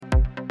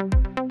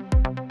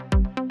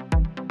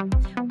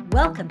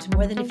Welcome to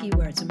More Than a Few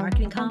Words, a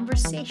marketing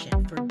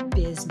conversation for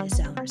business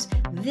owners.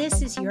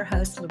 This is your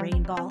host,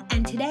 Lorraine Ball,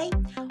 and today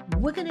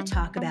we're going to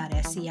talk about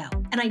SEO.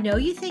 And I know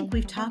you think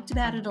we've talked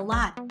about it a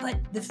lot, but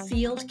the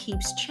field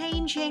keeps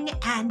changing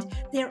and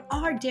there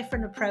are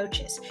different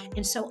approaches.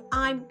 And so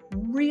I'm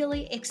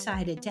really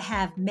excited to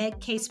have Meg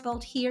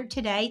Casebolt here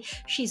today.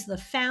 She's the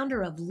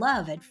founder of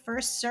Love at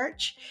First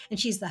Search, and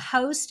she's the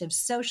host of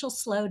Social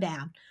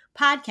Slowdown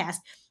podcast.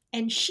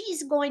 And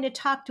she's going to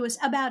talk to us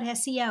about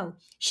SEO.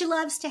 She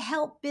loves to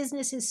help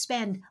businesses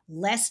spend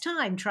less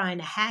time trying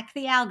to hack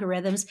the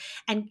algorithms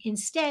and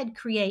instead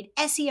create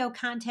SEO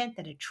content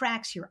that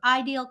attracts your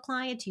ideal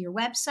client to your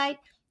website,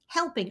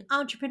 helping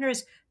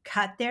entrepreneurs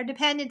cut their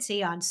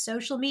dependency on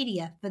social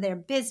media for their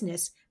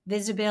business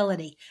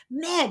visibility.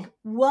 Meg,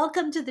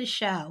 welcome to the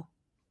show.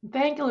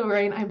 Thank you,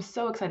 Lorraine. I'm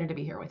so excited to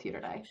be here with you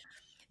today.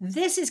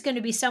 This is going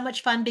to be so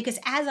much fun because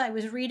as I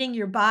was reading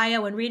your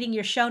bio and reading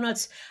your show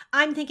notes,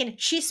 I'm thinking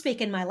she's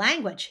speaking my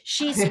language.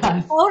 She's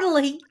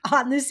totally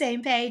on the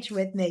same page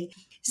with me.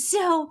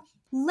 So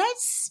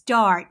let's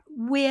start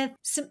with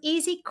some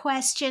easy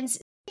questions,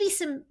 maybe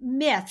some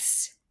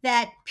myths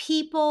that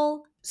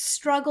people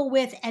struggle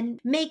with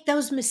and make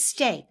those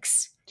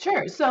mistakes.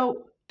 Sure.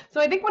 So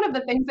I think one of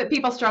the things that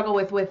people struggle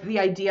with the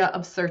idea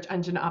of search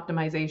engine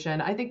optimization,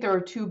 I think there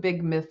are two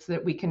big myths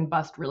that we can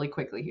bust really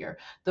quickly here.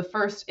 The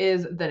first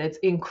is that it's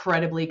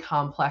incredibly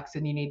complex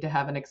and you need to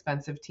have an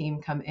expensive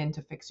team come in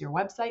to fix your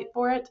website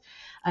for it.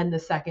 And the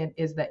second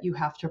is that you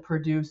have to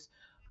produce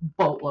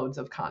boatloads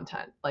of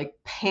content, like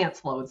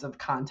pants loads of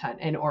content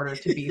in order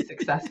to be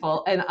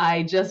successful. And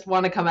I just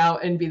want to come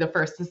out and be the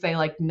first to say,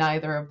 like,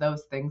 neither of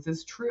those things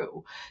is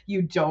true.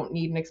 You don't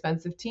need an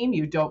expensive team.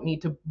 You don't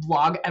need to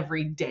blog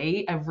every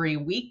day, every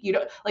week. You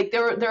don't like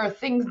there are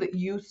things that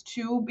used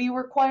to be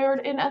required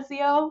in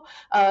SEO.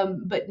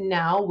 But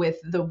now with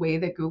the way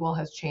that Google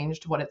has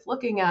changed what it's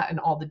looking at and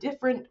all the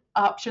different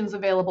options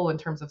available in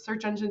terms of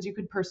search engines you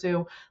could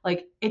pursue,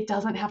 like it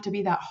doesn't have to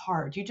be that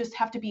hard. You just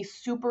have to be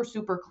super,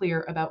 super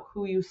clear about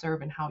who you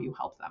serve and how you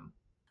help them.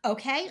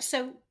 Okay,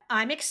 so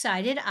I'm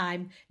excited.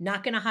 I'm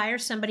not going to hire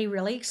somebody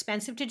really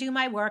expensive to do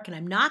my work, and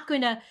I'm not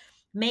going to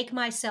make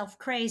myself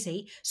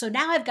crazy. So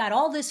now I've got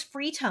all this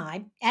free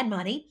time and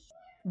money.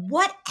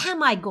 What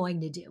am I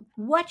going to do?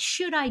 What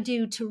should I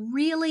do to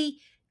really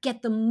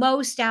get the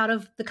most out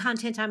of the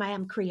content I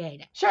am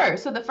creating? Sure.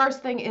 So the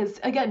first thing is,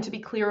 again, to be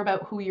clear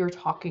about who you're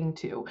talking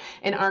to.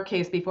 In our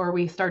case, before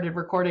we started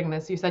recording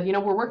this, you said,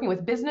 we're working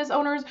with business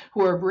owners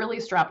who are really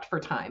strapped for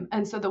time.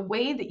 And so the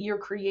way that you're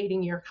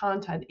creating your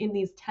content in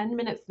these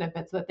 10-minute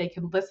snippets that they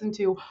can listen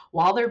to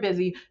while they're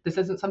busy, this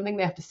isn't something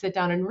they have to sit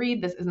down and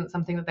read. This isn't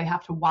something that they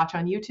have to watch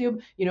on YouTube.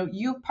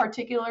 You've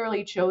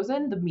particularly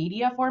chosen the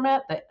media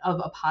format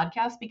of a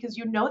podcast because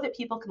you know that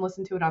people can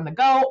listen to it on the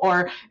go,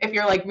 or if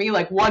you're like me,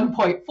 like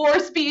 1.4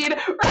 speed,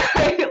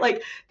 right?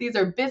 Like these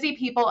are busy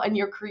people and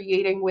you're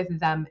creating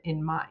with them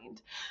in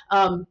mind.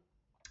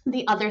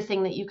 The other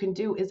thing that you can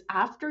do is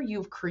after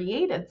you've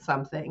created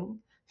something,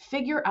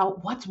 figure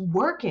out what's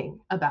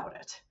working about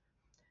it.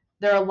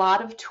 There are a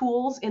lot of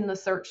tools in the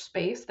search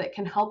space that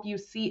can help you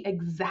see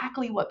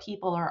exactly what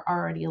people are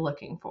already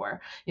looking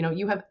for.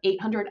 You have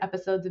 800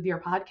 episodes of your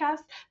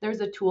podcast.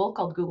 There's a tool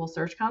called Google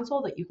Search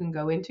Console that you can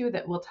go into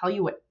that will tell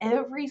you what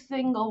every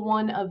single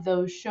one of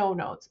those show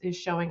notes is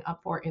showing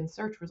up for in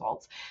search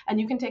results. And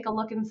you can take a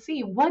look and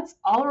see what's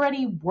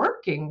already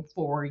working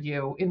for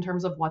you in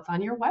terms of what's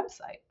on your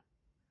website.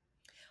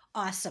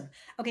 Awesome.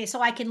 Okay, so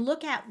I can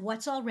look at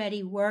what's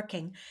already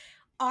working.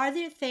 Are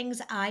there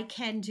things I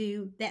can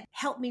do that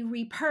help me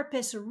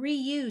repurpose or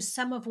reuse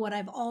some of what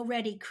I've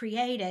already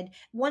created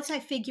once I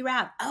figure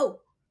out,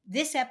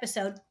 this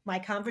episode, my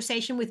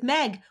conversation with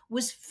Meg,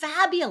 was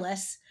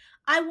fabulous.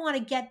 I want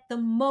to get the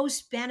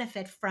most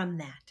benefit from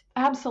that.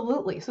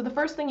 Absolutely. So the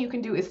first thing you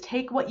can do is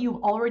take what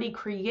you've already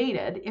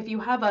created. If you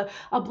have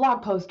a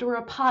blog post or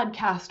a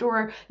podcast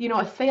or,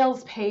 a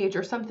sales page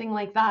or something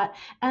like that,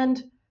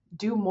 and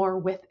do more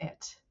with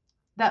it.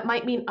 That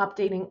might mean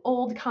updating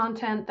old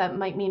content. That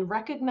might mean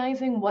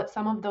recognizing what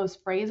some of those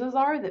phrases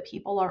are that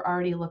people are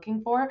already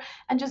looking for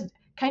and just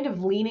kind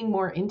of leaning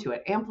more into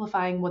it,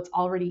 amplifying what's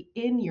already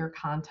in your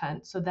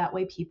content so that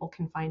way people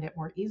can find it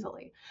more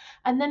easily.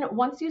 And then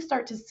once you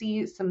start to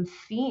see some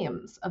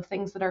themes of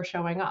things that are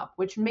showing up,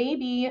 which may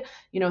be,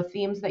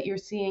 themes that you're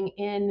seeing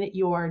in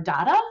your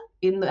data,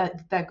 in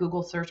that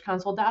Google Search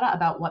Console data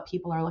about what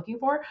people are looking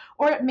for.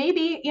 Or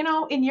maybe,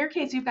 in your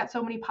case, you've got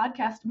so many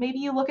podcasts, maybe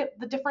you look at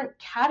the different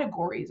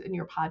categories in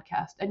your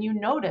podcast and you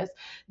notice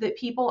that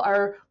people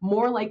are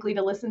more likely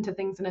to listen to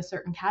things in a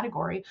certain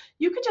category.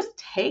 You could just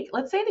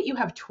let's say that you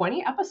have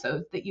 20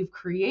 episodes that you've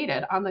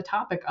created on the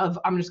topic of,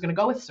 I'm just going to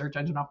go with search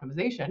engine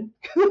optimization,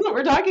 what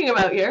we're talking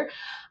about here.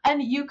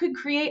 And you could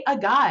create a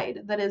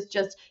guide that is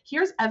just,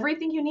 here's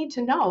everything you need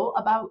to know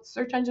about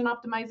search engine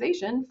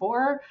optimization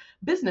for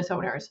business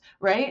owners,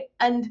 right?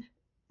 And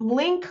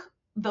link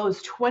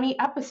those 20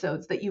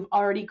 episodes that you've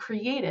already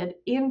created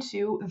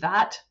into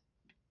that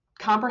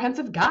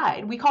comprehensive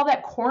guide. We call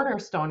that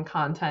cornerstone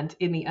content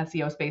in the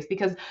SEO space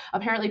because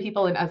apparently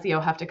people in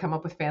SEO have to come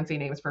up with fancy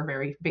names for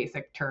very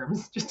basic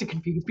terms just to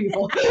confuse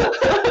people.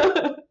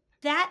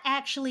 That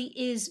actually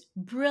is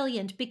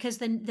brilliant, because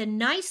the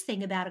nice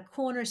thing about a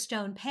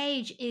cornerstone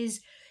page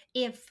is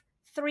if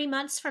 3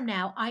 months from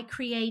now I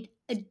create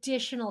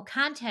additional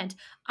content,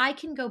 I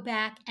can go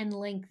back and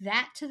link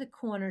that to the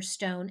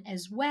cornerstone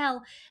as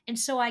well. And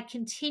so I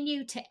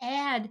continue to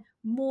add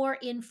more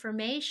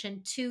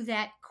information to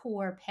that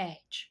core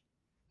page.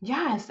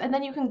 Yes. And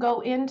then you can go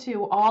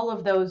into all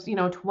of those,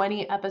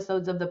 20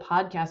 episodes of the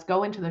podcast,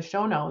 go into the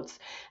show notes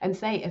and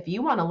say, if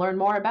you want to learn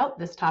more about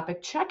this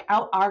topic, check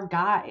out our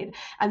guide.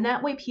 And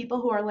that way,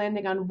 people who are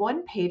landing on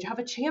one page have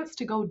a chance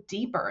to go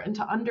deeper and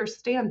to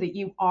understand that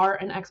you are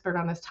an expert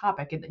on this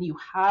topic and that you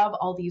have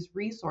all these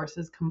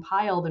resources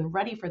compiled and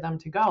ready for them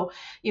to go.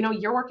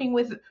 You're working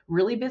with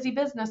really busy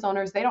business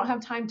owners. They don't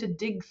have time to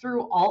dig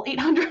through all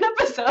 800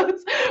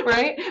 episodes,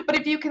 right? But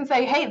if you can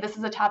say, hey, this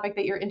is a topic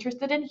that you're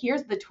interested in,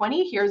 here's the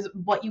 20, here's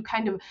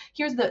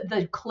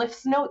the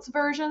Cliff's Notes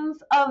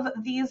versions of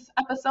these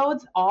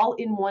episodes all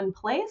in one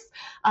place.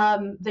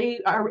 They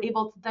are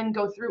able to then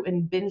go through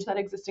and binge that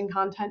existing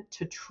content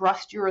to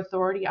trust your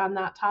authority on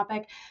that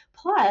topic.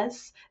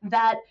 Plus,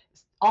 that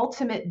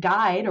ultimate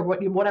guide, or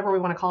whatever we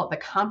want to call it, the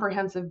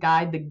comprehensive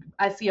guide, the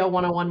SEO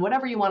 101,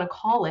 whatever you want to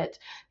call it,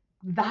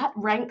 that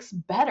ranks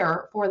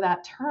better for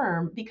that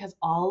term because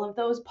all of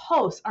those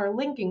posts are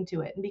linking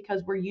to it. And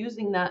because we're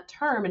using that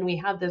term and we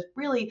have this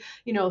really,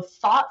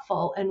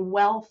 thoughtful and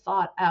well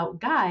thought out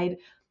guide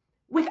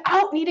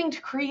without needing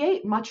to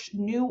create much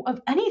new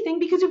of anything,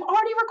 because you've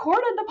already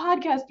recorded the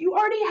podcast. You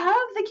already have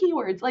the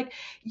keywords. Like,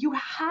 you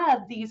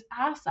have these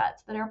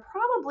assets that are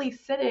probably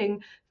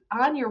sitting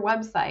on your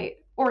website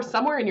or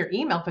somewhere in your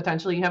email,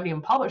 potentially. You haven't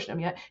even published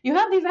them yet. You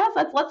have these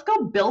assets. Let's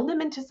go build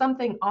them into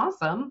something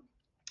awesome.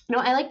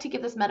 I like to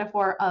give this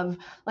metaphor of,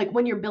 like,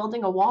 when you're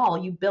building a wall,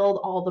 you build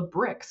all the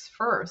bricks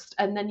first,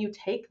 and then you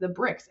take the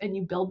bricks and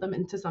you build them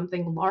into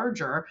something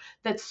larger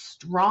that's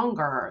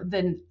stronger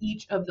than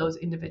each of those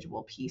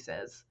individual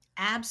pieces.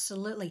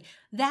 Absolutely.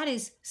 That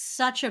is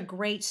such a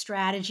great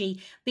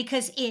strategy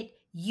because it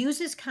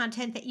uses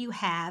content that you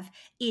have.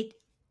 It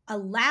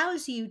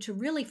allows you to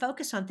really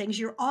focus on things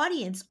your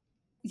audience,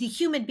 the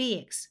human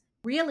beings,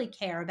 really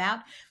care about.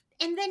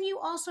 And then you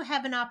also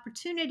have an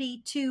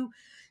opportunity to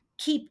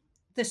keep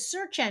the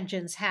search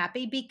engines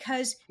happy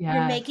because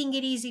you're making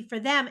it easy for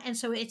them. And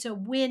so it's a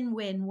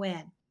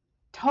win-win-win.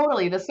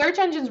 Totally. The search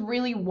engines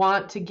really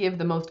want to give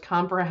the most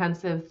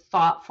comprehensive,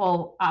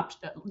 thoughtful,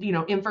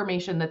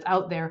 information that's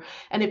out there.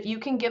 And if you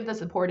can give the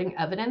supporting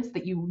evidence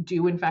that you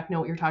do, in fact,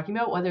 know what you're talking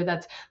about, whether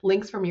that's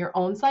links from your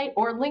own site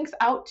or links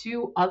out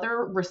to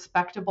other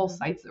respectable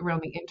sites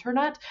around the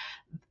internet,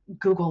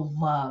 Google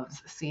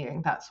loves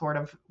seeing that sort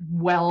of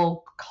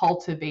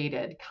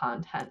well-cultivated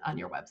content on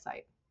your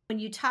website. When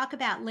you talk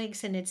about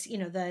links and it's,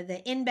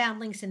 the inbound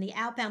links and the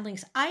outbound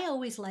links, I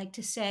always like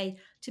to say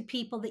to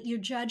people that you're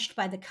judged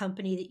by the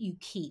company that you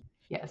keep.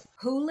 Yes.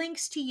 Who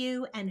links to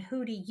you and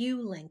who do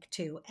you link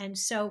to? And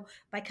so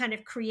by kind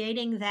of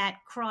creating that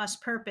cross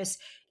purpose,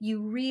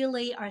 you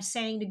really are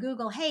saying to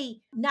Google,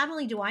 hey, not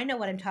only do I know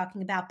what I'm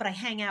talking about, but I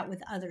hang out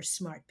with other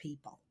smart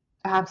people.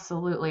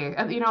 Absolutely.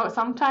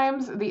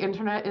 Sometimes the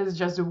internet is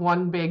just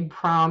one big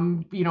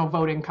prom,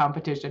 voting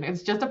competition.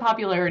 It's just a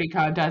popularity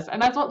contest.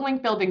 And that's what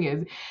link building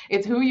is.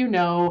 It's who you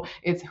know,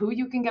 it's who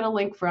you can get a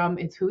link from,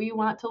 it's who you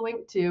want to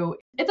link to.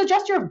 It's a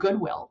gesture of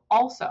goodwill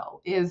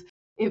also, is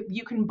if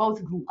you can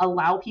both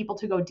allow people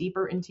to go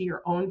deeper into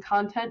your own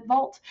content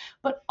vault,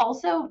 but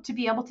also to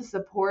be able to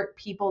support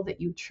people that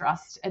you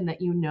trust and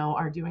that you know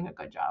are doing a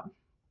good job.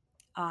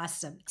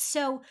 Awesome.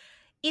 So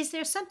is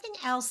there something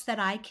else that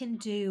I can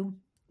do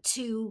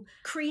to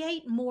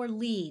create more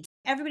leads?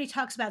 Everybody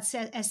talks about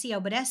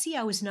SEO, but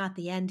SEO is not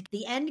the end.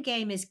 The end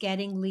game is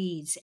getting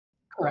leads.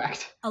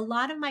 Correct. A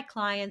lot of my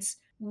clients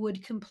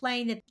would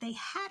complain that they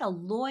had a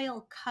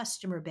loyal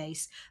customer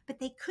base, but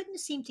they couldn't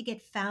seem to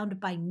get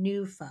found by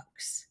new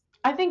folks.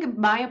 I think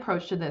my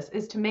approach to this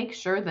is to make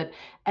sure that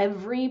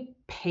every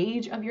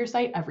page of your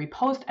site, every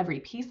post,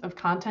 every piece of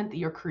content that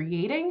you're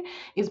creating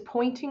is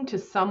pointing to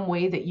some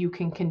way that you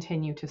can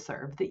continue to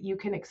serve, that you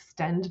can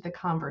extend the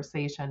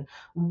conversation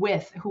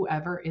with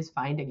whoever is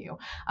finding you.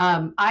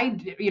 I've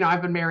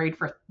been married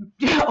for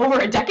over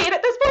a decade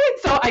at this point,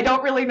 so I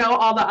don't really know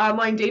all the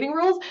online dating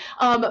rules.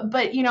 But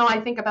I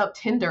think about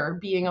Tinder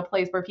being a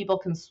place where people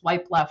can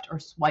swipe left or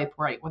swipe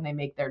right when they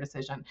make their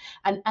decision.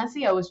 And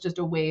SEO is just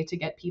a way to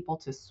get people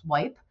to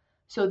swipe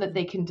so that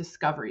they can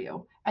discover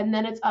you. And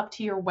then it's up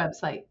to your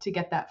website to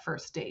get that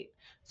first date.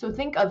 So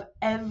think of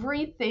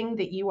everything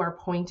that you are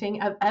pointing,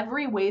 of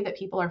every way that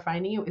people are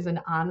finding you is an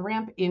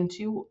on-ramp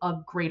into a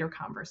greater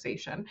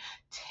conversation.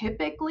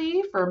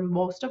 Typically, for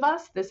most of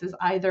us, this is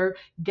either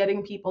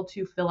getting people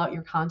to fill out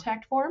your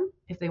contact form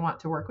if they want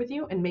to work with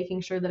you and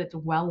making sure that it's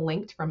well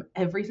linked from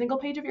every single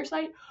page of your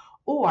site,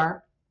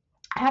 or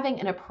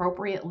having an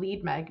appropriate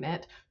lead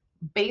magnet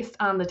based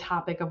on the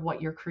topic of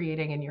what you're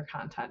creating in your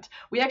content.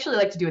 We actually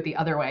like to do it the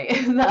other way.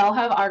 I'll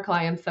have our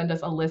clients send us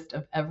a list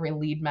of every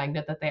lead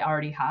magnet that they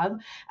already have,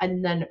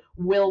 and then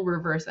we'll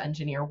reverse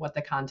engineer what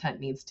the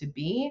content needs to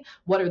be.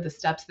 What are the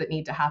steps that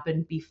need to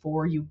happen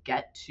before you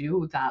get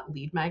to that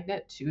lead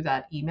magnet, to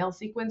that email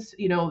sequence?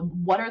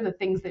 What are the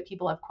things that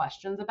people have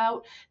questions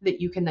about that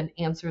you can then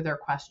answer their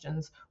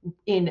questions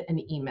in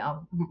an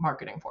email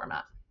marketing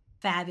format?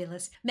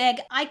 Fabulous. Meg,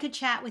 I could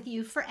chat with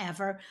you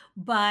forever,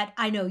 but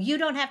I know you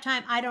don't have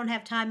time, I don't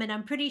have time, and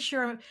I'm pretty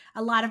sure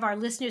a lot of our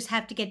listeners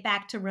have to get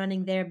back to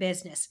running their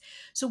business.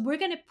 So we're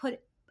going to put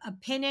a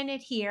pin in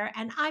it here,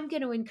 and I'm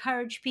going to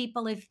encourage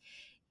people, if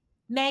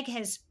Meg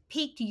has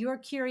piqued your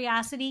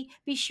curiosity,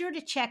 be sure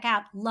to check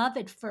out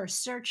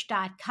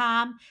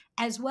loveatfirstsearch.com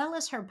as well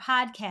as her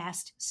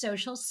podcast,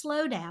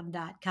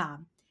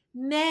 socialslowdown.com.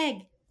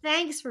 Meg,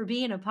 thanks for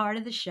being a part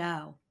of the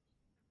show.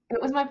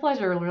 It was my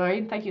pleasure,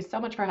 Lorraine. Thank you so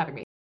much for having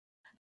me.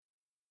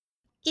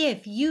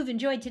 If you've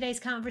enjoyed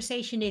today's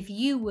conversation, if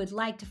you would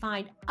like to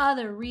find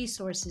other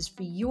resources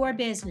for your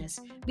business,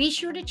 be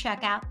sure to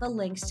check out the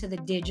links to the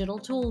digital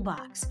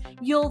toolbox.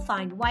 You'll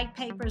find white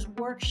papers,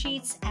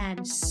 worksheets,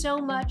 and so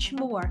much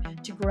more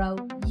to grow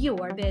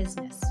your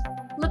business.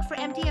 Look for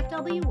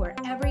MTFW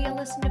wherever you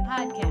listen to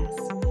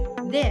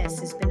podcasts.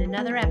 This has been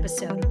another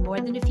episode of More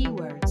Than a Few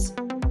Words.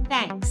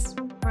 Thanks.